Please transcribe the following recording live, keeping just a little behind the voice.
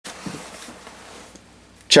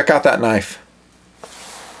Check out that knife.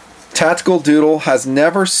 TaticalDoodle has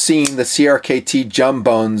never seen the CRKT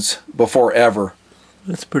jumbones before ever.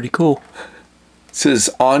 That's pretty cool. This is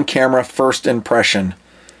on-camera first impression.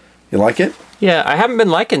 You like it? Yeah, I haven't been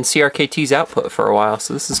liking CRKT's output for a while,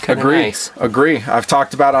 so this is kind of nice. Agree. I've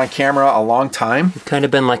talked about it on camera a long time. We've kind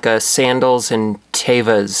of been like a Sandals and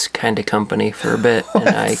Tevas kind of company for a bit, and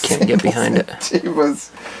I can't get behind it. Tevas.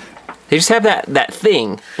 They just have that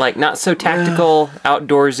thing, like not so tactical,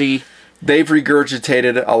 outdoorsy. They've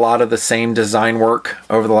regurgitated a lot of the same design work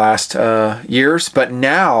over the last years, but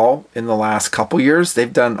now, in the last couple years,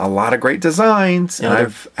 they've done a lot of great designs, and I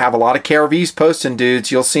have a lot of KRVs posting,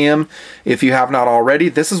 dudes. You'll see them if you have not already.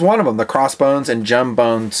 This is one of them, the Crossbones and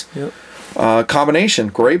Jumbones combination.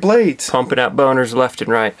 Great blades. Pumping out boners left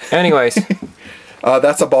and right. Anyways.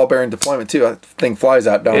 That's a ball bearing deployment, too. That thing flies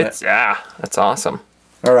out, don't it? Yeah, that's awesome.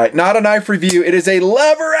 All right, not a knife review. It is a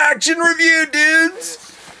lever action review,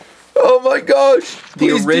 dudes. Oh my gosh.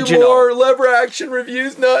 Please do more lever action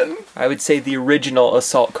reviews, nothing. I would say the original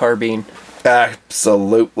assault carbine.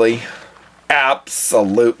 Absolutely.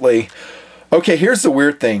 Absolutely. Okay, here's the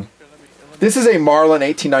weird thing. This is a Marlin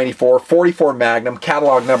 1894 44 Magnum,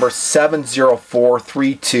 catalog number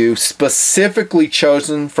 70432, specifically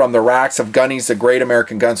chosen from the racks of Gunny's The Great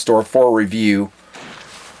American Gun Store for review.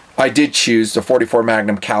 I did choose the 44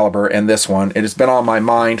 Magnum caliber and this one. It has been on my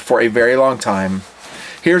mind for a very long time.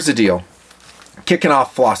 Here's the deal. Kicking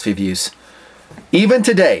off philosophy views. Even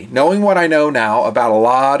today, knowing what I know now about a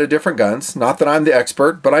lot of different guns, not that I'm the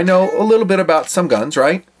expert, but I know a little bit about some guns,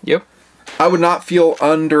 right? Yep. I would not feel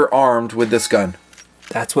underarmed with this gun.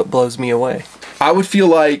 That's what blows me away. I would feel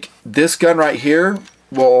like this gun right here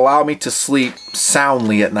will allow me to sleep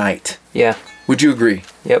soundly at night. Yeah. Would you agree?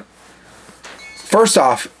 Yep. First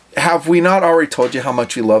off, have we not already told you how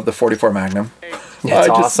much we love the 44 Magnum? It's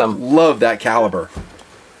awesome. I just love that caliber.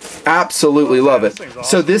 Absolutely love it.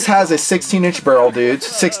 So this has a 16-inch barrel, dudes.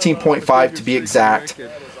 16.5 to be exact.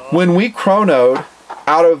 When we chronoed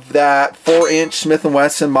out of that 4-inch Smith &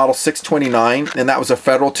 Wesson Model 629, and that was a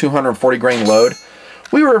Federal 240 grain load,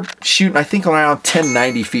 we were shooting, I think, around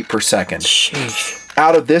 1090 feet per second. Sheesh.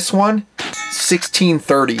 Out of this one,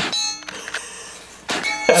 1630.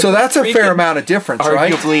 So that's a fair amount of difference,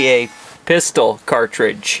 right? Arguably a pistol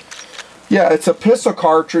cartridge. Yeah, it's a pistol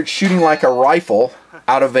cartridge shooting like a rifle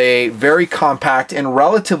out of a very compact and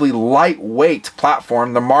relatively lightweight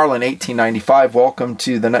platform, the Marlin 1895. Welcome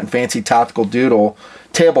to the Nut and Fancy TaticalDoodle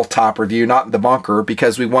tabletop review, not the bunker,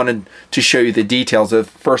 because we wanted to show you the details of,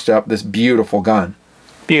 first up, this beautiful gun.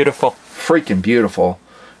 Beautiful. Freaking beautiful.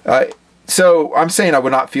 So I'm saying I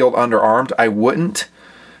would not feel underarmed. I wouldn't.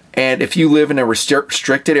 And if you live in a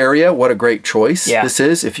restricted area, what a great choice this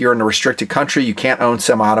is. If you're in a restricted country, you can't own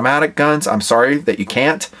semi-automatic guns. I'm sorry that you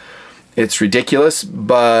can't. It's ridiculous.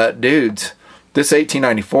 But, dudes, this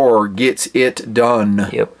 1894 gets it done.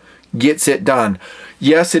 Yep. Gets it done.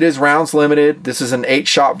 Yes, it is rounds limited. This is an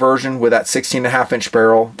 8-shot version with that 16.5-inch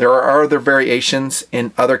barrel. There are other variations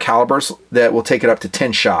in other calibers that will take it up to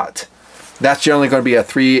 10-shot. That's generally going to be a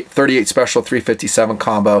 38 Special 357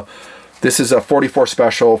 combo. This is a 44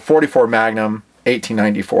 Special, 44 Magnum,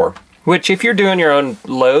 1894. Which, if you're doing your own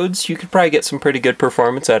loads, you could probably get some pretty good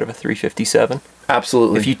performance out of a 357.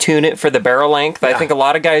 Absolutely. If you tune it for the barrel length, I think a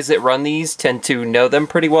lot of guys that run these tend to know them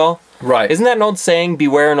pretty well. Right. Isn't that an old saying,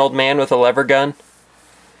 beware an old man with a lever gun?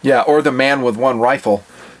 Yeah, or the man with one rifle.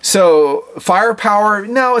 So, firepower,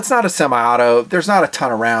 no, it's not a semi-auto. There's not a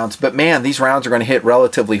ton of rounds, but man, these rounds are going to hit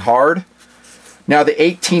relatively hard. Now, the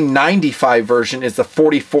 1895 version is the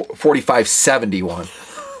 4571.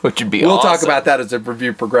 Which would be We'll awesome. talk about that as the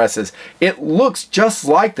review progresses. It looks just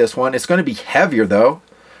like this one. It's going to be heavier, though.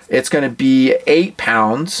 It's going to be 8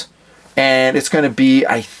 pounds. And it's going to be,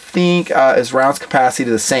 I think, as rounds capacity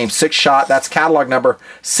the same. 6-shot. That's catalog number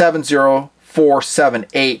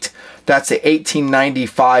 70478. That's the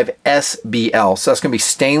 1895 SBL. So that's going to be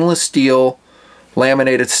stainless steel,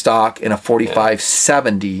 laminated stock in a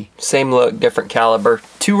 4570. Same look, different caliber.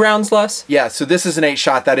 2 rounds less? Yeah, so this is an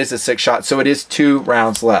 8-shot. That is a 6-shot. So it is 2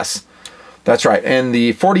 rounds less. That's right. And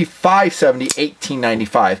the 4570,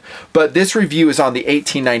 1895. But this review is on the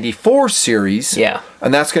 1894 series. Yeah.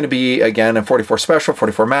 And that's going to be, again, a 44 Special,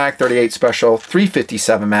 44 Mag, 38 Special,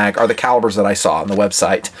 357 Mag are the calibers that I saw on the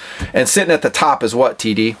website. And sitting at the top is what,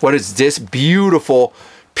 TD? What is this beautiful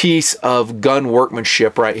piece of gun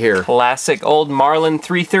workmanship right here? Classic old Marlin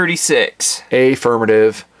 336.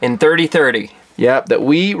 Affirmative. In 3030. Yep, that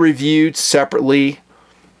we reviewed separately.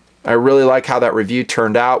 I really like how that review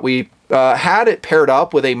turned out. We had it paired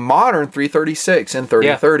up with a modern 336 in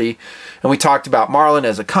 3030, and we talked about Marlin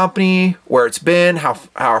as a company, where it's been, how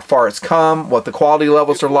far it's come, what the quality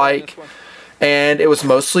levels are like, and it was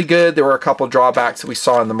mostly good. There were a couple of drawbacks that we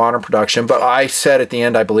saw in the modern production, but I said at the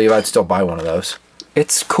end, I believe I'd still buy one of those.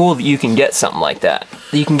 It's cool that you can get something like that.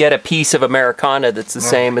 You can get a piece of Americana that's the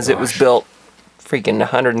same as it was built freaking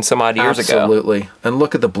 100 and some odd years ago. Absolutely. And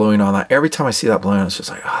look at the bluing on that. Every time I see that bluing, it's just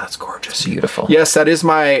like, oh, that's gorgeous. Beautiful. Yes, that is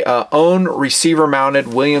my own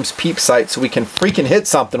receiver-mounted Williams peep sight, so we can freaking hit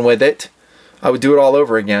something with it. I would do it all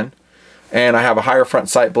over again. And I have a higher front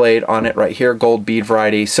sight blade on it right here, gold bead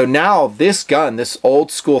variety. So now this gun, this old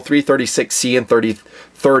school 336C and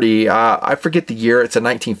 3030, I forget the year. It's a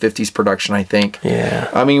 1950s production, I think. Yeah.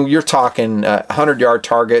 I mean, you're talking 100-yard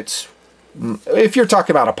targets. If you're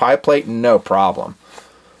talking about a pie plate, no problem.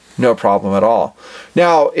 No problem at all.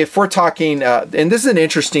 Now, if we're talking, and this is an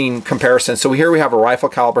interesting comparison. So here we have a rifle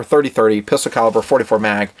caliber 30-30, pistol caliber 44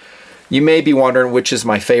 mag. You may be wondering which is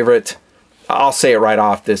my favorite. I'll say it right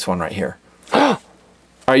off, this one right here.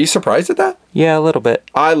 Are you surprised at that? Yeah, a little bit.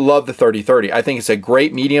 I love the 30-30. I think it's a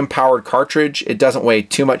great medium powered cartridge. It doesn't weigh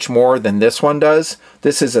too much more than this one does.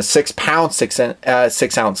 This is a 6-pound,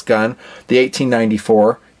 6-ounce gun, the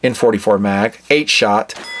 1894 in 44 mag,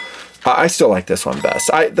 8-shot. I still like this one best.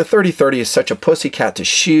 The 30-30 is such a pussycat to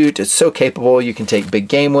shoot. It's so capable. You can take big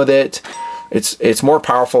game with it. It's more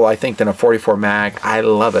powerful, I think, than a 44 mag. I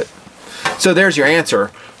love it. So there's your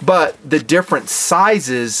answer. But the different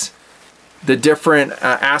sizes, the different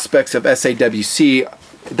aspects of SAWC,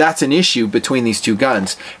 that's an issue between these two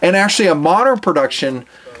guns. And actually a modern production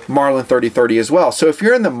Marlin 30-30 as well. So if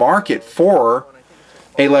you're in the market for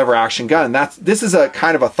a lever action gun, this is a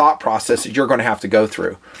kind of a thought process that you're going to have to go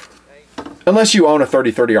through. Unless you own a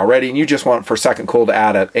 30-30 already and you just want for second cool to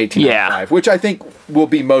add an 1895, which I think will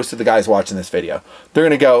be most of the guys watching this video. They're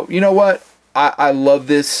going to go, you know what? I love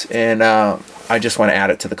this, and I just want to add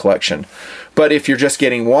it to the collection. But if you're just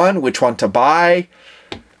getting one, which one to buy?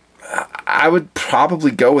 I would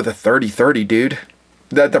probably go with a 30-30, dude.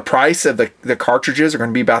 The price of the cartridges are going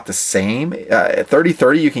to be about the same.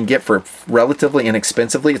 30-30 you can get for relatively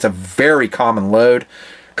inexpensively. It's a very common load.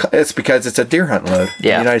 It's because it's a deer hunt load in the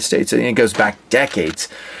United States. And it goes back decades.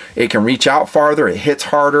 It can reach out farther. It hits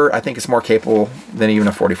harder. I think it's more capable than even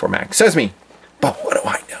a 44 mag. Says me. But what do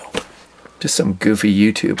I know? Just some goofy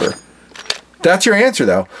YouTuber. That's your answer,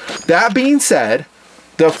 though. That being said,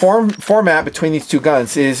 the format between these two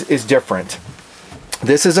guns is different.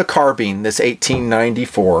 This is a carbine, this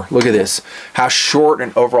 1894. Look at this. How short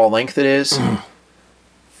and overall length it is.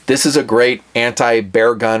 This is a great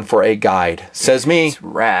anti-bear gun for a guide. Says me. It's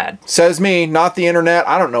rad. Says me, not the internet.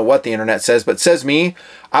 I don't know what the internet says, but says me.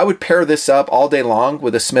 I would pair this up all day long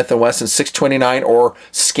with a Smith & Wesson 629 or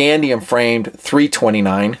Scandium framed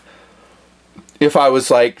 329 if I was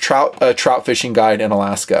like a trout fishing guide in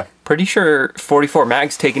Alaska. Pretty sure 44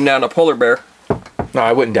 mag's taking down a polar bear. No,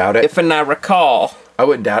 I wouldn't doubt it. If I recall. I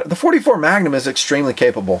wouldn't doubt it. The 44 Magnum is extremely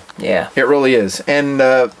capable. Yeah. It really is. And,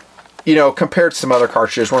 you know, compared to some other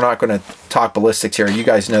cartridges, we're not going to talk ballistics here. You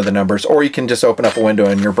guys know the numbers. Or you can just open up a window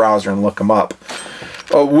in your browser and look them up.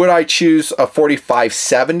 Would I choose a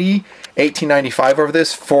 4570 1895 over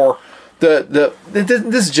this? For this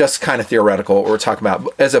is just kind of theoretical what we're talking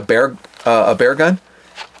about. As a bear gun,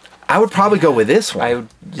 I would probably go with this one.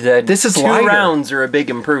 This is 2 rounds are a big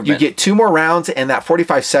improvement. You get 2 more rounds, and that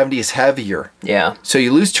 4570 is heavier. Yeah. So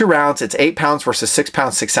you lose 2 rounds. It's 8 pounds versus 6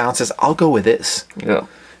 pounds, 6 ounces. I'll go with this. Yeah.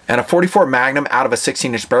 And a 44 Magnum out of a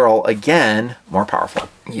 16-inch barrel, again, more powerful.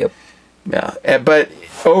 Yep. Yeah. But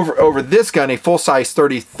over this gun, a full-size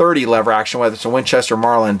 30-30 lever action, whether it's a Winchester or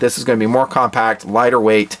Marlin, this is going to be more compact, lighter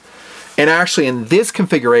weight. And actually in this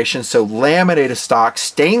configuration, so laminated stock,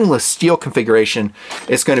 stainless steel configuration,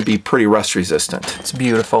 it's going to be pretty rust resistant. It's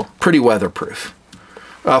beautiful. Pretty weatherproof.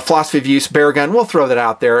 Philosophy of use, bear gun, we'll throw that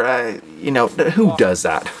out there. You know, who does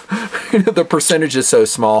that? The percentage is so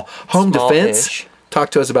small. Home defense,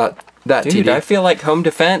 talk to us about that, Dude, TD. I feel like home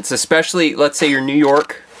defense, especially, let's say you're New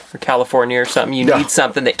York or California or something, you need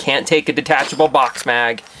something that can't take a detachable box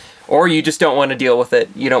mag, or you just don't want to deal with it.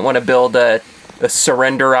 You don't want to build a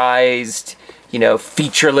surrenderized, you know,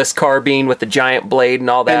 featureless carbine with the giant blade and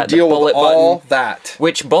all that. And deal with all that.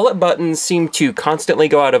 Which bullet buttons seem to constantly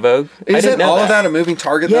go out of vogue. Isn't all of that a moving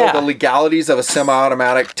target, though? The legalities of a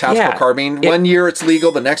semi-automatic tactical carbine. One year it's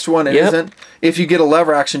legal, the next one it isn't. If you get a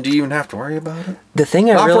lever action, do you even have to worry about it? The thing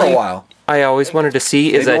Not for a while. I always wanted to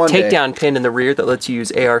see is a takedown pin in the rear that lets you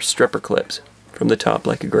use AR stripper clips from the top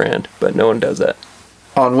like a grand, but no one does that.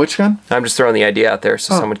 On which gun? I'm just throwing the idea out there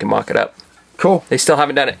so someone can mock it up. Cool. They still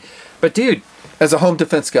haven't done it. But dude. As a home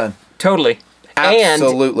defense gun. Totally.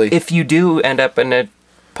 Absolutely. And if you do end up in a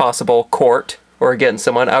possible court or getting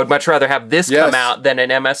someone, I would much rather have this come out than an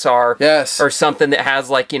MSR or something that has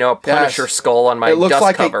like, you know, a Punisher skull on my dust cover. It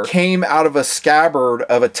looks like it came out of a scabbard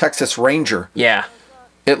of a Texas Ranger. Yeah.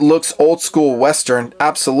 It looks old school Western,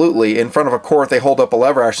 absolutely. In front of a court, they hold up a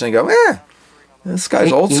lever action and go, this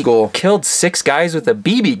guy's old school. He killed 6 guys with a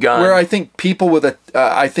BB gun. Where I think people with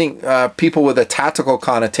a people with a tactical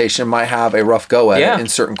connotation might have a rough go at it in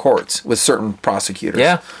certain courts with certain prosecutors.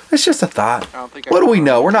 Yeah, it's just a thought. What do we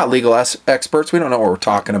know? We're not legal experts. We don't know what we're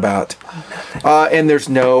talking about. And there's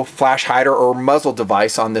no flash hider or muzzle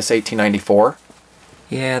device on this 1894.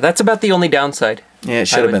 Yeah, that's about the only downside. Yeah, it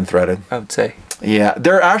should have been threaded, I would say. Yeah,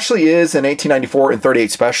 there actually is an 1894 and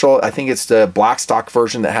 38 special. I think it's the black stock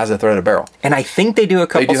version that has a threaded barrel. And I think they do a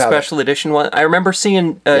couple special edition ones. I remember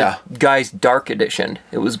seeing a guy's dark edition.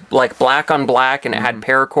 It was like black on black, and it had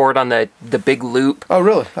paracord on the big loop. Oh,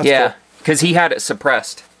 really? That's because he had it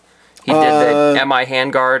suppressed. He did the MI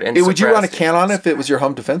handguard and would you run a can-on if it was your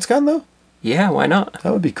home defense gun, though? Yeah, why not?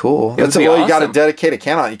 That would be cool. That's the way you got to dedicate a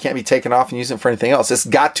can-on. You can't be taken off and using it for anything else. It's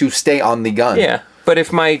got to stay on the gun. Yeah, but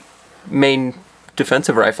if my main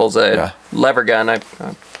defensive rifle's a lever gun, I'd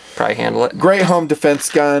probably handle it. Great home defense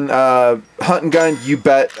gun, hunting gun, you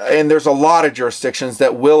bet. And there's a lot of jurisdictions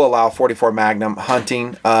that will allow 44 Magnum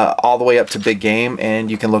hunting all the way up to big game,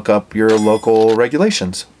 and you can look up your local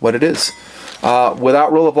regulations, what it is.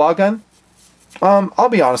 Without rule of law gun, I'll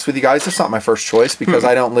be honest with you guys, it's not my first choice because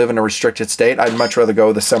I don't live in a restricted state. I'd much rather go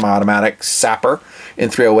with a semi-automatic Sapper in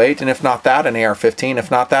 308, and if not that, an AR-15.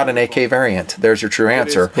 If not that, an AK variant. There's your true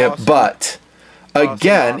answer. Awesome. But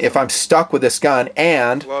again, if I'm stuck with this gun,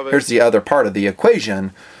 and here's the other part of the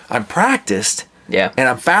equation, I'm practiced, and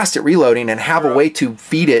I'm fast at reloading and have a way to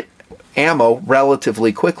feed it ammo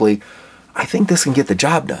relatively quickly, I think this can get the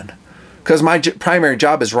job done. Because my primary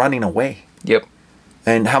job is running away. Yep.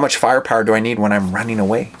 And how much firepower do I need when I'm running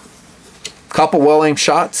away? Couple well-aimed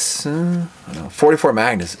shots. 44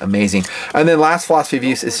 Magnum is amazing. And then last philosophy of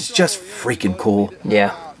use is just freaking cool.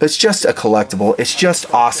 Yeah. It's just a collectible. It's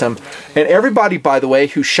just awesome. And everybody, by the way,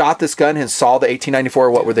 who shot this gun and saw the 1894,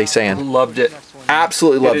 what were they saying? Loved it.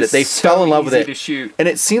 Absolutely loved it. They fell in love with it. To shoot. And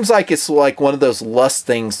it seems like it's like one of those lust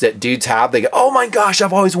things that dudes have. They go, oh my gosh,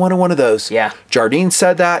 I've always wanted one of those. Yeah. Jardine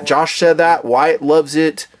said that. Josh said that. Wyatt loves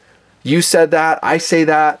it. You said that. I say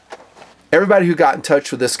that. Everybody who got in touch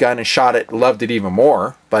with this gun and shot it loved it even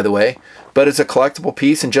more, by the way. But it's a collectible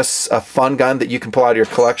piece and just a fun gun that you can pull out of your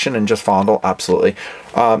collection and just fondle. Absolutely.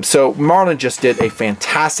 So Marlin just did a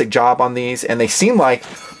fantastic job on these, and they seem like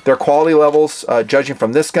their quality levels, judging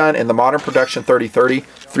from this gun and the modern production 3030,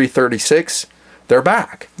 336, they're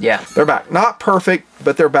back. Yeah. They're back. Not perfect,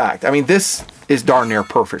 but they're back. I mean, this is darn near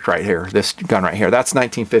perfect right here, this gun right here. That's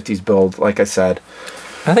 1950s build, like I said.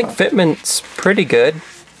 I think fitment's pretty good.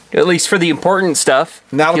 At least for the important stuff.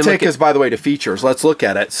 Now that'll take us, by the way, to features. Let's look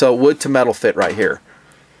at it. So wood to metal fit right here.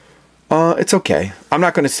 It's okay. I'm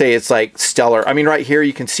not going to say it's like stellar. I mean, right here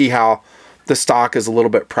you can see how the stock is a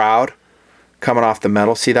little bit proud coming off the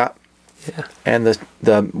metal. See that? Yeah. And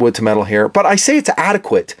the wood to metal here. But I say it's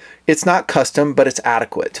adequate. It's not custom, but it's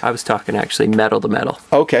adequate. I was talking actually metal to metal.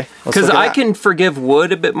 Okay. Because I can forgive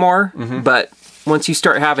wood a bit more, but once you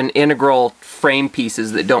start having integral frame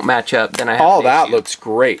pieces that don't match up, then I have all that looks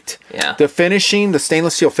great. Yeah. The finishing, the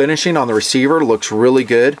stainless steel finishing on the receiver looks really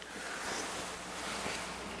good.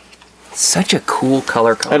 Such a cool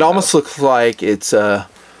color combo. It almost looks like it's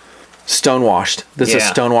stonewashed. This is a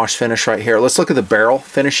stonewashed finish right here. Let's look at the barrel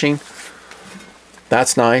finishing.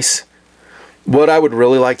 That's nice. What I would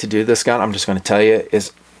really like to do this gun, I'm just going to tell you,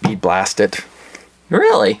 is bead blast it.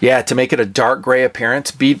 Really? Yeah, to make it a dark gray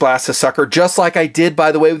appearance, bead blast a sucker, just like I did,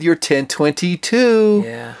 by the way, with your 1022.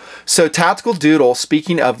 Yeah. So TaticalDoodle,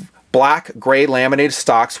 speaking of black gray laminated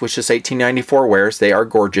stocks, which this 1894 wears, they are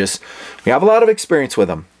gorgeous. We have a lot of experience with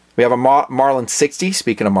them. We have a Marlin 60,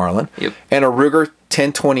 speaking of Marlin, and a Ruger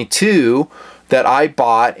 1022 that I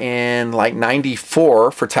bought in like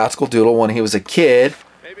 94 for TaticalDoodle when he was a kid.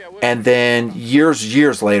 And then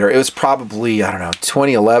years later, it was probably, I don't know,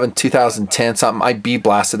 2011, 2010, something, I bead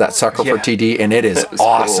blasted that sucker for TD, and it is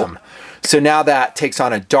awesome. Cool. So now that takes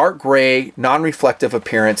on a dark gray, non-reflective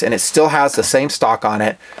appearance, and it still has the same stock on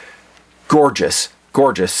it. Gorgeous.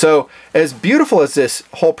 Gorgeous. So as beautiful as this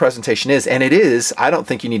whole presentation is, and it is, I don't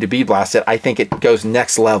think you need to bead blast it. I think it goes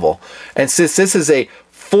next level. And since this is a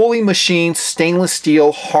fully machined, stainless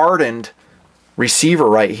steel, hardened receiver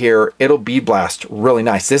right here, it'll bead blast really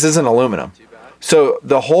nice. This isn't aluminum. So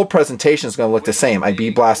the whole presentation is going to look the same. I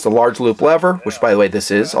bead blast a large loop lever, which by the way, this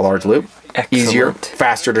is a large loop. Excellent. Easier,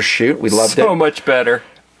 faster to shoot. We loved it. So much better.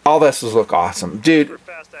 All this will look awesome. Dude,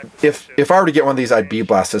 if I were to get one of these, I'd bead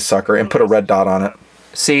blast this sucker and put a red dot on it.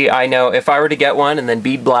 See, I know if I were to get one and then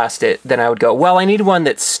bead blast it, then I would go, well, I need one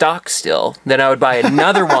that's stock still. Then I would buy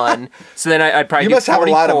another one. So then I'd probably do 44, have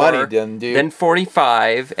a lot of money, then, dude. Then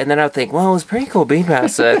 45, and then I would think, well, it was pretty cool bead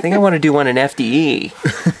blast. So I think I want to do one in FDE.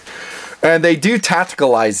 And they do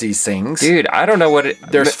tacticalize these things. Dude, I don't know what it...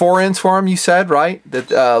 There's 4 ends for them, you said, right?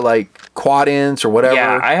 That like quad ends or whatever.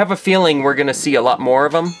 Yeah, I have a feeling we're going to see a lot more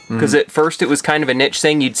of them. Because at first it was kind of a niche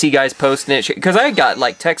thing. You'd see guys posting it. Because I got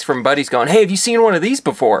like texts from buddies going, hey, have you seen one of these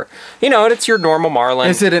before? You know, and it's your normal Marlin.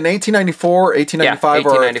 Is it an 1894, 1895,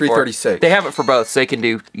 or 336? They have it for both, so they can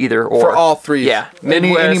do either or. For all three. Yeah.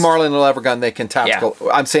 Any Marlin lever gun, they can tactical.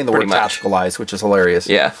 Yeah, I'm saying the word tacticalize, which is hilarious.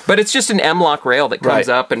 Yeah, but it's just an M-lock rail that comes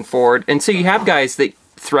up and forward. And so you have guys that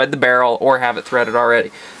thread the barrel or have it threaded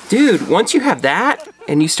already. Dude, once you have that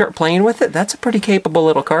and you start playing with it, that's a pretty capable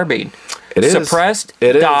little carbine. It is. Suppressed,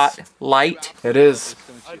 dot, light. It is.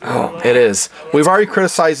 Oh, it is. We've already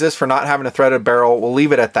criticized this for not having a threaded barrel. We'll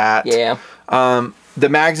leave it at that. Yeah. The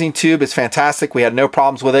magazine tube is fantastic. We had no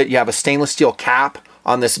problems with it. You have a stainless steel cap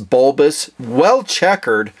on this bulbous,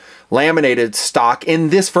 well-checkered, laminated stock in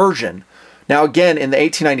this version. Now, again, in the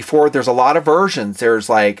 1894, there's a lot of versions. There's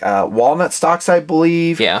like walnut stocks, I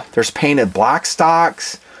believe. Yeah. There's painted black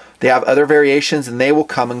stocks. They have other variations, and they will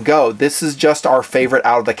come and go. This is just our favorite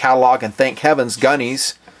out of the catalog, and thank heavens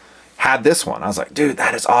Gunny's had this one. I was like, dude,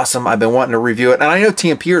 that is awesome. I've been wanting to review it. And I know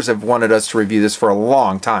TNPrs have wanted us to review this for a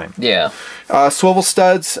long time. Yeah. Swivel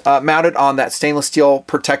studs mounted on that stainless steel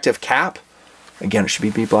protective cap. Again, it should be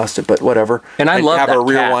bead blasted, but whatever. And I love have that a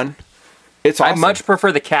rear cap. one. It's awesome. I much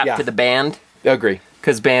prefer the cap to the band. Agree.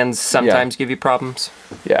 Because bands sometimes give you problems.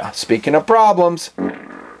 Yeah. Speaking of problems,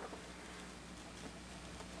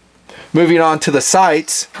 moving on to the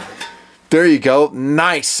sights. There you go.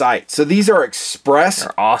 Nice sight. So these are express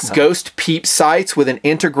ghost peep sights with an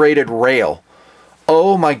integrated rail.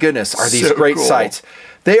 Oh my goodness. Are these great sights?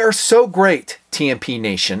 They are so great, TNP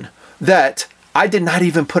Nation, that I did not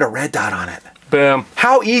even put a red dot on it. Boom.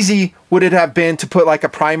 How easy would it have been to put like a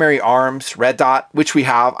primary arms red dot, which we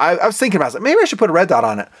have? I was thinking about it. I was like, maybe I should put a red dot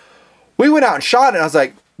on it. We went out and shot it, and I was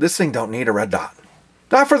like, this thing don't need a red dot.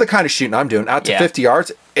 Not for the kind of shooting I'm doing. Out to 50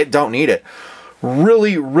 yards, it don't need it.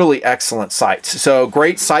 Really, really excellent sights. So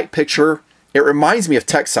great sight picture. It reminds me of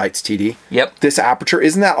Tech Sights, TD. Yep. This aperture,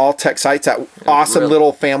 isn't that all Tech Sights? That awesome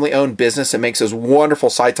little family-owned business that makes those wonderful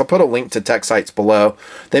sights. I'll put a link to Tech Sights below.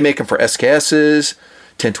 They make them for SKSs,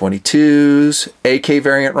 1022s, AK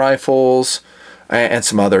variant rifles, and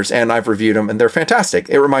some others. And I've reviewed them, and they're fantastic.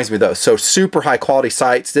 It reminds me of those. So super high-quality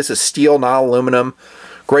sights. This is steel, not aluminum.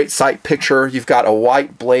 Great sight picture. You've got a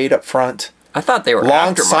white blade up front. I thought they were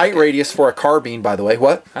long aftermarket. sight radius for a carbine, by the way.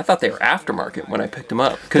 What? I thought they were aftermarket when I picked them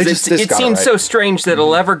up. Because it got seems so strange that a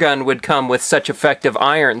lever gun would come with such effective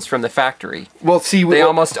irons from the factory. Well, see, they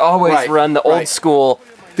almost always run the old school.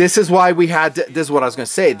 This is why we had. This is what I was going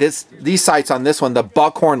to say. These sights on this one, the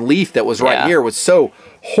buckhorn leaf that was right here was so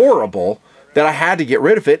horrible that I had to get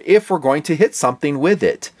rid of it if we're going to hit something with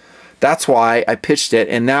it. That's why I pitched it,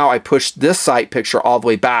 and now I pushed this sight picture all the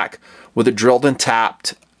way back with a drilled and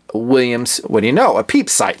tapped Williams, what do you know, a peep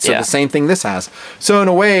sight. So the same thing this has. So in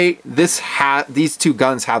a way, these two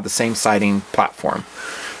guns have the same sighting platform.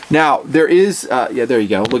 Now there is, yeah, there you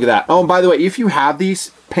go. Look at that. Oh, and by the way, if you have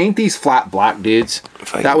these, paint these flat black, dudes.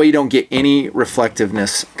 That way you don't get any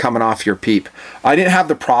reflectiveness coming off your peep. I didn't have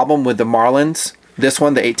the problem with the Marlins, this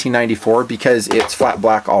one, the 1894, because it's flat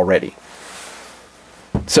black already.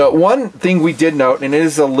 So one thing we did note, and it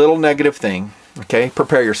is a little negative thing. Okay,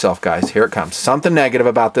 prepare yourself, guys. Here it comes. Something negative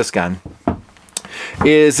about this gun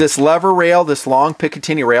is this lever rail, this long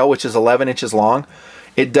Picatinny rail, which is 11 inches long.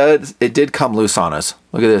 It did come loose on us.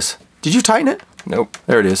 Look at this. Did you tighten it? Nope.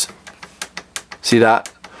 There it is. See that?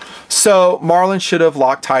 So Marlin should have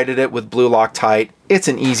LockTited it with blue LockTite. It's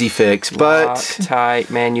an easy fix, but LockTite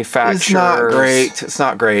manufacturers. It's not great. It's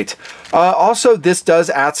not great. Also, this does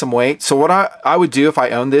add some weight. So what I would do if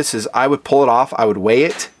I owned this is I would pull it off. I would weigh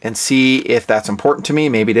it and see if that's important to me.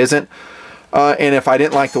 Maybe it isn't. And if I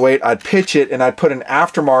didn't like the weight, I'd pitch it and I'd put an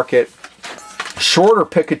aftermarket shorter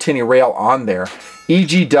Picatinny rail on there.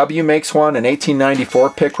 EGW makes one, an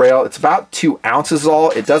 1894 pick rail. It's about 2 ounces all.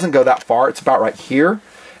 It doesn't go that far. It's about right here.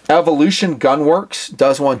 Evolution Gunworks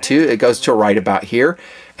does one too. It goes to right about here.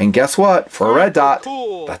 And guess what? For a red dot,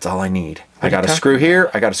 that's all I need. I got a screw here,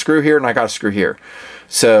 I got a screw here, and I got a screw here.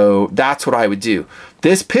 So that's what I would do.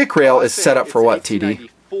 This pick rail is set up for what, TD?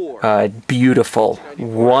 Beautiful,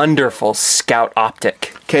 wonderful scout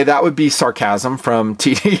optic. Okay, that would be sarcasm from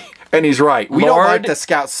TD. And he's right. We don't like the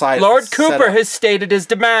Scout sight. Lord Cooper has stated his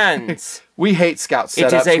demands. We hate Scout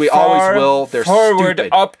setups. It is a we always will. They're forward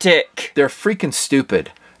stupid. optic. They're freaking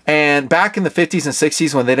stupid. And back in the 50s and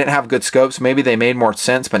 60s when they didn't have good scopes, maybe they made more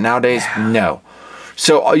sense, but nowadays, no.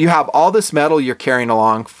 So you have all this metal you're carrying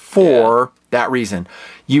along for that reason.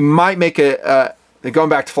 You might make going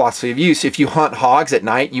back to philosophy of use, if you hunt hogs at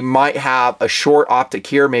night, you might have a short optic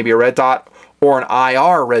here, maybe a red dot, or an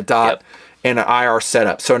IR red dot, and an IR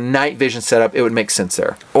setup. So a night vision setup, it would make sense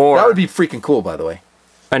there. Or that would be freaking cool, by the way.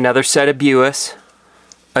 Another set of Buis,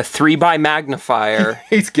 a 3x magnifier,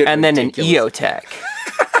 and then ridiculous. An EOTech.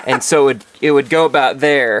 And so it would go about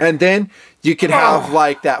there. And then you could have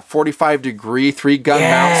like that 45-degree 3-gun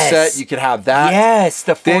mount set. You could have that. Yes,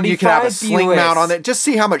 the 45 Then you could have a sling mount on it. Just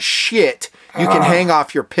see how much shit you can hang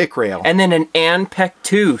off your pick rail. And then an ANPEC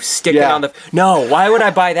 2 sticking on the... No, why would I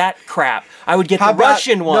buy that crap? I would get the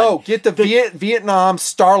Russian one. No, get the Vietnam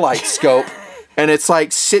Starlight scope. And it's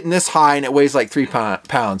like sitting this high and it weighs like 3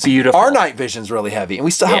 pounds. Beautiful. Our night vision's really heavy. And we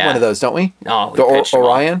still have one of those, don't we? No, the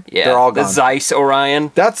Orion? Yeah. They're all gone. The Zeiss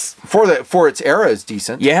Orion. That's for its era is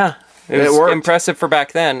decent. Yeah. It was impressive for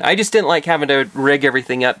back then. I just didn't like having to rig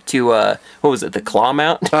everything up to, what was it, the claw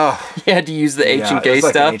mount? Oh. You had to use the H&K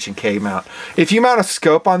stuff. Like an H&K mount. If you mount a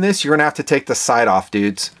scope on this, you're going to have to take the sight off,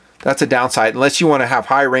 dudes. That's a downside. Unless you want to have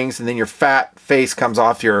high rings and then your fat face comes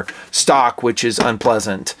off your stock, which is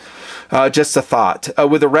unpleasant. Just a thought.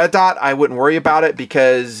 With a red dot, I wouldn't worry about it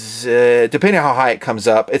because depending on how high it comes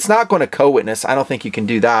up, it's not going to co-witness. I don't think you can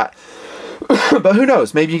do that. But who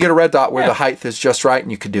knows? Maybe you get a red dot where the height is just right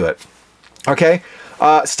and you could do it. Okay.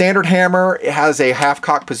 Standard hammer, it has a half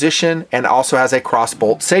cock position and also has a cross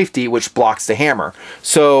bolt safety, which blocks the hammer.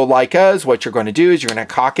 So like us, what you're going to do is you're going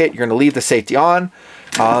to cock it. You're going to leave the safety on.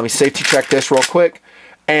 Let me safety check this real quick.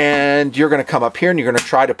 And you're going to come up here and you're going to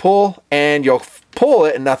try to pull and you'll pull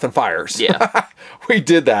it and nothing fires. Yeah. We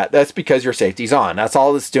did that. That's because your safety's on. That's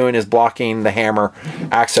all it's doing is blocking the hammer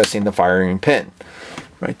accessing the firing pin.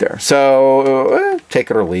 Right there. So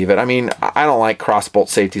take it or leave it. I mean, I don't like cross bolt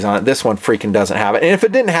safeties on it. This one freaking doesn't have it. And if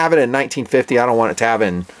it didn't have it in 1950, I don't want it to have it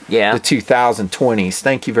in the 2020s.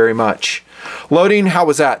 Thank you very much. Loading, how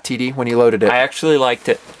was that, TD, when you loaded it? I actually liked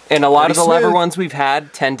it. And a lot of the lever ones we've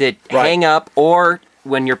had tend to hang up, or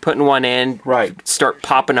when you're putting one in, start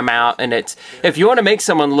popping them out. And it's, if you want to make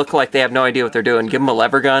someone look like they have no idea what they're doing, give them a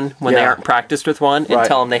lever gun when they aren't practiced with one and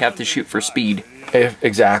tell them they have to shoot for speed.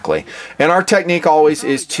 Exactly. And our technique always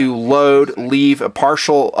is to load, leave a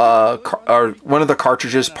partial, or one of the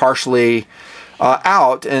cartridges partially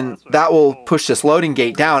out, and that will push this loading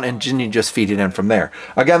gate down, and you just feed it in from there.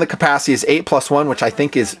 Again, the capacity is 8+1, which I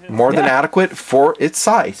think is more than adequate for its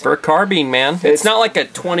size. For a carbine, man. It's not like a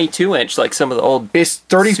 22-inch like some of the old... It's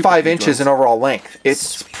 35 inches in overall length.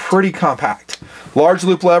 It's pretty compact. Large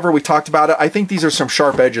loop lever, we talked about it. I think these are some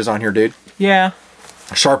sharp edges on here, dude. Yeah.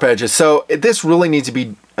 Sharp edges. So this really needs to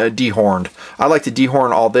be dehorned. I like to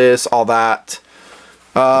dehorn all this, all that.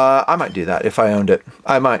 I might do that if I owned it.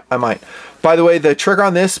 I might. By the way, the trigger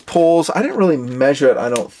on this pulls, I didn't really measure it, I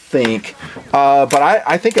don't think. But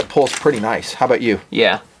I think it pulls pretty nice. How about you?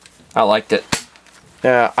 Yeah, I liked it.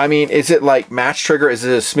 Yeah, I mean, is it like match trigger? Is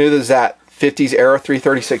it as smooth as that 50s era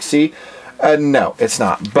 336C? No, it's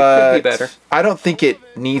not. But it could be better. I don't think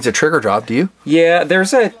it needs a trigger job, do you? Yeah,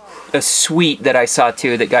 there's a suite that I saw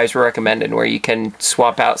too that guys were recommending where you can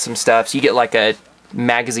swap out some stuff. So you get like a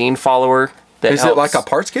magazine follower. Is it like a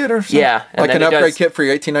parts kit or something? Yeah. Like an upgrade kit for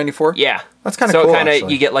your 1894? Yeah. That's kind of cool, So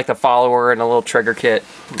you get like the follower and a little trigger kit.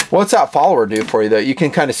 What's that follower do for you, though? You can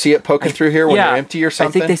kind of see it poking through here when you're empty or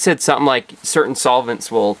something? I think they said something like certain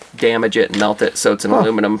solvents will damage it and melt it, so it's an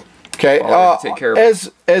aluminum. Okay. To take care of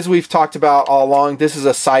it. As we've talked about all along, this is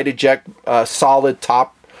a side eject solid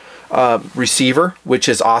top receiver, which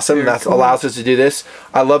is awesome. That allows us to do this.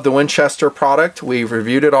 I love the Winchester product. We've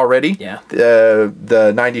reviewed it already. Yeah.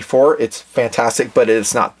 The 94, it's fantastic, but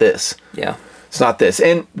it's not this. Yeah. It's not this.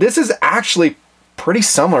 And this is actually pretty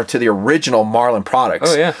similar to the original Marlin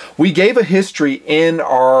products. Oh, yeah. We gave a history in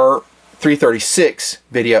our 336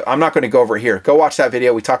 video. I'm not going to go over it here. Go watch that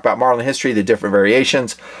video. We talk about Marlin history, the different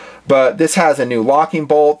variations. But this has a new locking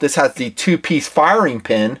bolt. This has the 2-piece firing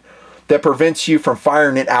pin that prevents you from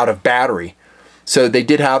firing it out of battery. So they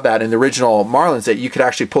did have that in the original Marlins, that you could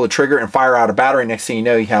actually pull a trigger and fire out a battery. Next thing you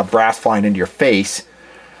know, you have brass flying into your face.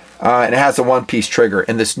 And it has a 1-piece trigger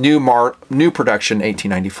in this new production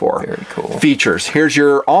 1894. Very cool. Features. Here's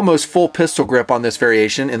your almost full pistol grip on this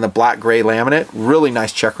variation in the black-gray laminate. Really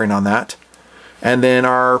nice checkering on that. And then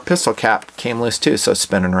our pistol cap came loose too, so it's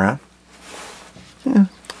spinning around. Yeah.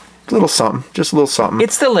 Little something, just a little something.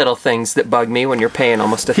 It's the little things that bug me when you're paying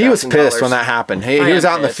almost $1,000. He was pissed when that happened. He was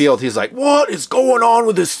out in the field. He's like, "What is going on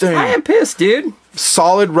with this thing?" I am pissed, dude.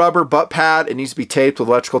 Solid rubber butt pad. It needs to be taped with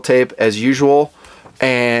electrical tape as usual.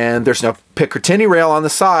 And there's no Picatinny rail on the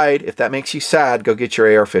side. If that makes you sad, go get your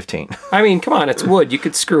AR-15. I mean, come on, it's wood. You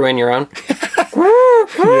could screw in your own.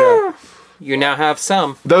 Yeah. You now have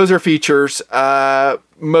some. Those are features.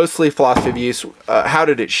 Mostly philosophy of use. How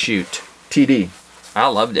did it shoot? TD. I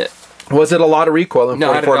loved it. Was it a lot of recoil in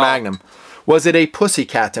Not 44 at all. Magnum? Was it a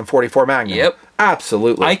pussycat in 44 Magnum? Yep.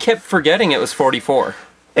 Absolutely. I kept forgetting it was 44.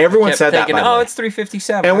 Everyone said thinking, that. By the oh, way. it's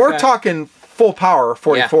 357. And okay. we're talking full power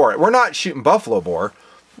 44. Yeah. We're not shooting buffalo bore.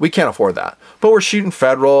 We can't afford that. But we're shooting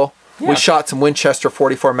federal. Yeah. We shot some Winchester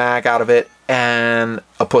 44 mag out of it and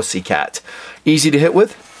a pussycat. Easy to hit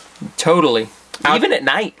with? Totally. Even at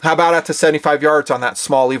night. How about out to 75 yards on that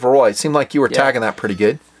small Leroy? It seemed like you were tagging that pretty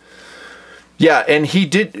good. Yeah, and he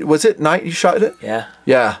did. Was it night you shot it? Yeah.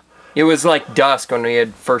 Yeah. It was like dusk when we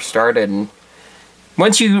had first started, and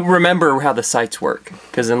once you remember how the sights work,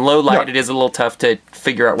 because in low light it is a little tough to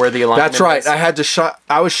figure out where the alignment is. That's right. I had to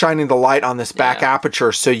I was shining the light on this back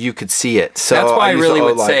aperture so you could see it. So that's why I really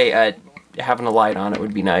would say having a light on it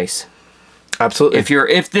would be nice. Absolutely.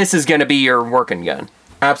 If this is going to be your working gun.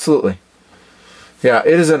 Absolutely. Yeah,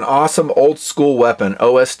 it is an awesome old school weapon.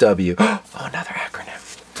 OSW. Oh, another acronym.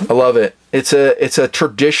 I love it. It's a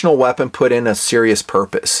traditional weapon put in a serious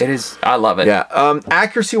purpose. It is. I love it. Yeah.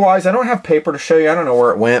 Accuracy wise, I don't have paper to show you. I don't know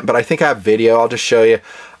where it went, but I think I have video. I'll just show you.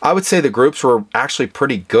 I would say the groups were actually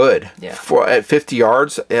pretty good. Yeah. At 50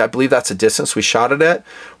 yards, I believe that's a distance we shot it at,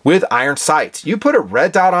 with iron sights. You put a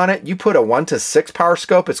red dot on it, you put a 1:6 power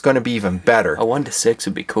scope, it's going to be even better. A 1:6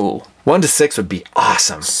 would be cool. 1:6 would be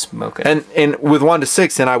awesome. Smoke it. And with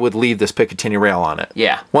 1:6, then I would leave this Picatinny rail on it.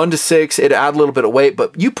 Yeah. 1:6, it'd add a little bit of weight,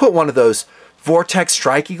 but you put one of those Vortex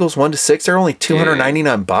Strike Eagles 1:6, they're only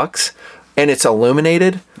 $299. And it's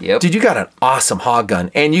illuminated. Yep. Dude, you got an awesome hog gun,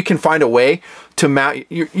 and you can find a way to mount.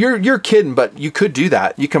 You're kidding, but you could do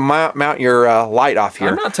that. You can mount your light off here.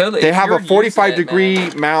 I'm not totally. They have a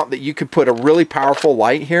 45-degree mount that you could put a really powerful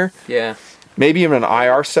light here. Yeah. Maybe even an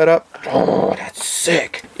IR setup. Oh, that's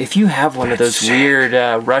sick. If you have one of those weird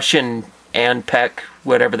Russian ANPEC,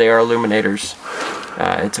 whatever they are, illuminators,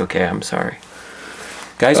 it's okay. I'm sorry.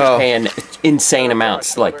 Guys are paying insane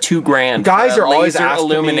amounts, like $2,000. Guys are always laser asking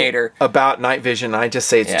illuminator me about night vision. I just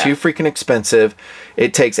say it's too freaking expensive.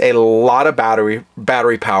 It takes a lot of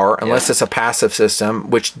battery power, unless it's a passive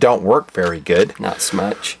system, which don't work very good. Not so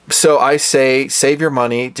much. So I say save your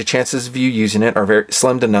money. The chances of you using it are very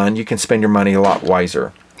slim to none. You can spend your money a lot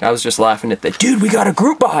wiser. I was just laughing at that. Dude, we got a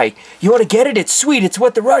group buy. You want to get it? It's sweet. It's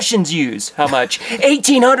what the Russians use. How much?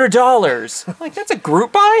 $1,800. Like, that's a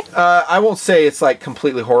group buy? I won't say it's like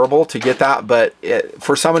completely horrible to get that, but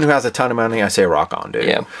for someone who has a ton of money, I say rock on, dude.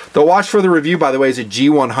 Yeah. The watch for the review, by the way, is a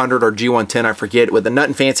G100 or G110, I forget, with the Nut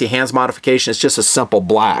and Fancy hands modification. It's just a simple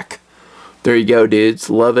black. There you go, dudes.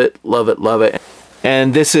 Love it, love it, love it.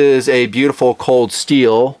 And this is a beautiful cold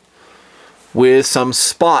steel with some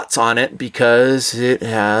spots on it because it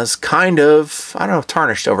has kind of, I don't know,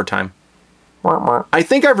 tarnished over time. I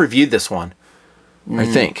think I've reviewed this one. I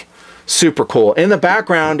think. Super cool. In the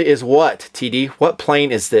background is what, TD? What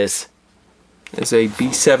plane is this? It's a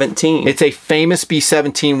B-17. It's a famous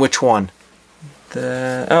B-17. Which one?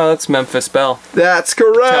 That's Memphis Belle. That's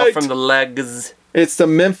correct. Tell from the legs. It's the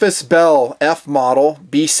Memphis Belle F model,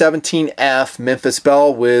 B-17F Memphis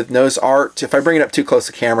Belle with nose art. If I bring it up too close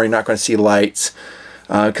to camera, you're not going to see lights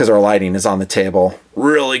because our lighting is on the table.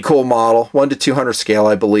 Really cool model. 1:200 scale,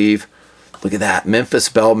 I believe. Look at that. Memphis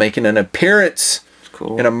Belle making an appearance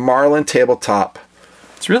in a Marlin tabletop.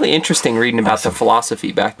 It's really interesting reading about the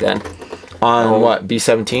philosophy back then. On what,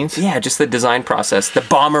 B-17s? Yeah, just the design process. The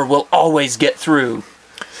bomber will always get through.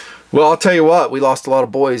 Well, I'll tell you what, we lost a lot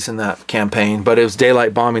of boys in that campaign, but it was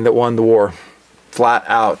daylight bombing that won the war. Flat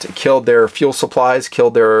out. It killed their fuel supplies,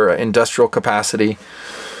 killed their industrial capacity.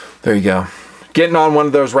 There you go. Getting on one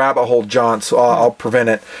of those rabbit hole jaunts, I'll prevent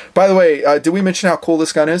it. By the way, did we mention how cool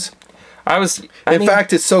this gun is? In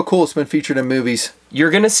fact, it's so cool, it's been featured in movies.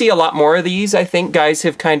 You're going to see a lot more of these. I think guys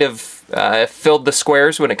have kind of filled the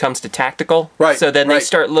squares when it comes to tactical. Right. So then they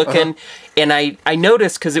start looking. And I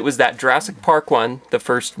noticed, because it was that Jurassic Park one, the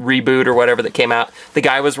first reboot or whatever that came out, the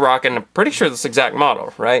guy was rocking, I'm pretty sure this exact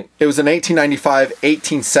model, right? It was in 1895,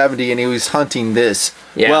 1870, and he was hunting this.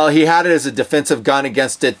 Yeah. Well, he had it as a defensive gun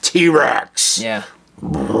against a T-Rex. Yeah.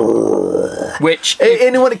 Which...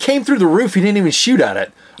 And when it came through the roof, he didn't even shoot at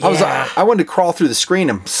it. I wanted to crawl through the screen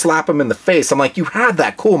and slap him in the face. I'm like, you had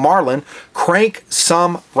that cool Marlin. Crank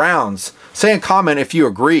some rounds. Say in comment if you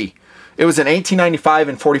agree. It was an 1895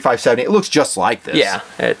 and 4570. It looks just like this. Yeah,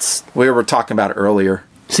 it's... We were talking about it earlier.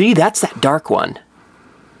 See, that's that dark one.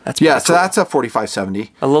 That's yeah, cool. so that's a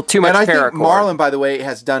 4570. A little too much paracord. And I think Marlin, by the way,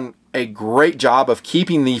 has done a great job of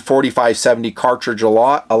keeping the 4570 cartridge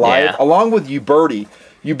alive, along with Uberti.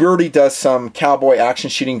 Uberti does some cowboy action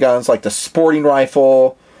shooting guns like the sporting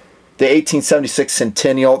rifle, the 1876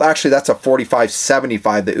 Centennial. Actually, that's a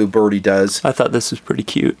 4575 that Uberti does. I thought this was pretty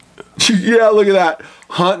cute. Yeah, look at that.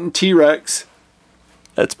 Hunting T-Rex.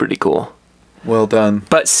 That's pretty cool. Well done.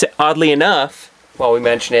 But oddly enough, while we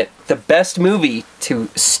mention it, the best movie to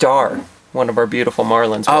star one of our beautiful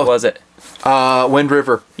Marlins. What was it? Wind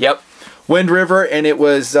River. Yep. Wind River, and it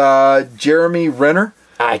was Jeremy Renner.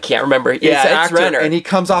 I can't remember. Yeah, it's Renner. And he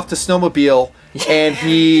comes off the snowmobile, and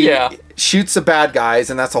he Yeah. shoots the bad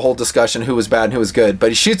guys, and that's a whole discussion who was bad and who was good. But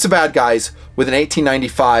he shoots the bad guys with an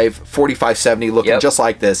 1895 4570 looking just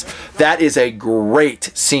like this. That is a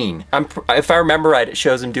great scene. If I remember right, it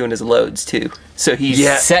shows him doing his loads too. So he's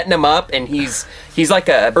setting them up, and he's like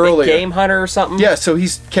a big game hunter or something. Yeah, so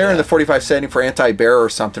he's carrying the 4570 for anti-bear or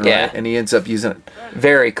something, right? And he ends up using it.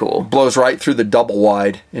 Very cool. Blows right through the double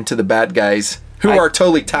wide into the bad guys, who are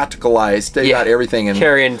totally tacticalized. They got everything in.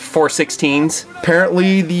 Carrying 416s.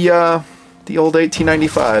 Apparently the old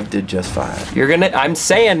 1895 did just fine.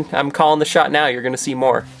 I'm calling the shot now. You're gonna see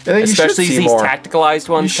more. Especially as these tacticalized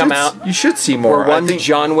ones come out. You should see more. We're one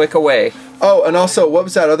John Wick away. Oh, and also, what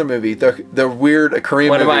was that other movie? The weird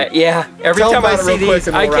Korean movie. Every time I see these,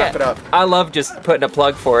 wrap it up. I love just putting a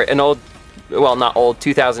plug for it. An old, well, not old,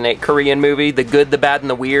 2008 Korean movie, The Good, the Bad, and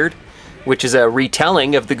the Weird, which is a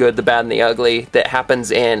retelling of The Good, the Bad, and the Ugly that happens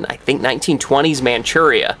in, I think, 1920s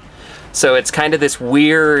Manchuria. So it's kind of this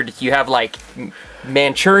weird, you have like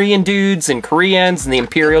Manchurian dudes and Koreans and the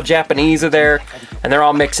Imperial Japanese are there, and they're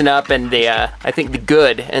all mixing up, and I think the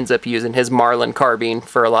Good ends up using his Marlin carbine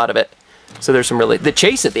for a lot of it. So there's some really, the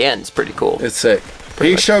chase at the end is pretty cool. It's sick.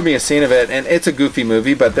 He showed me a scene of it, and it's a goofy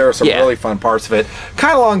movie, but there are some really fun parts of it.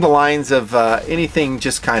 Kind of along the lines of anything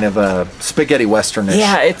just kind of spaghetti westernish.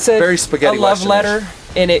 Yeah, it's a very spaghetti a love letter,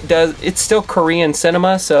 and it's still Korean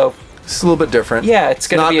cinema, so it's a little bit different. Yeah, it's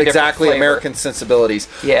going to be not exactly American sensibilities.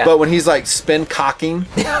 Yeah, but when he's like spin cocking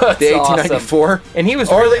the 1894, awesome. And he was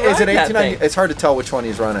really is it 1890? It's hard to tell which one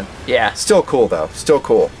he's running. Yeah, still cool though. Still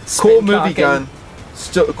cool. Cool movie gun.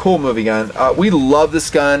 Still a cool movie gun. We love this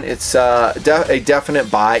gun. It's a definite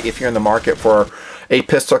buy if you're in the market for a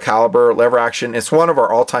pistol caliber lever action. It's one of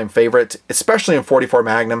our all-time favorites, especially in 44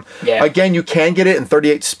 Magnum. Yeah. Again, you can get it in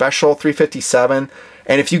 38 Special, 357,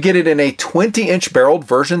 and if you get it in a 20-inch barreled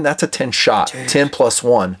version, that's a 10 shot, 10 plus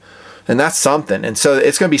 1. And that's something. And so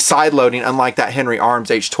it's going to be side loading, unlike that Henry Arms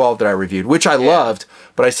H12 that I reviewed, which I loved,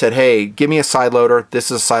 but I said, hey, give me a side loader. This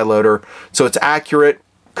is a side loader. So it's accurate,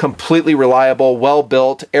 completely reliable, well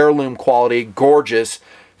built, heirloom quality, gorgeous.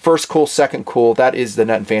 First cool, second cool. That is the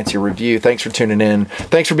Nut and Fancy review. Thanks for tuning in.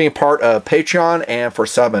 Thanks for being part of Patreon and for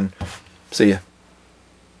subbing. See ya.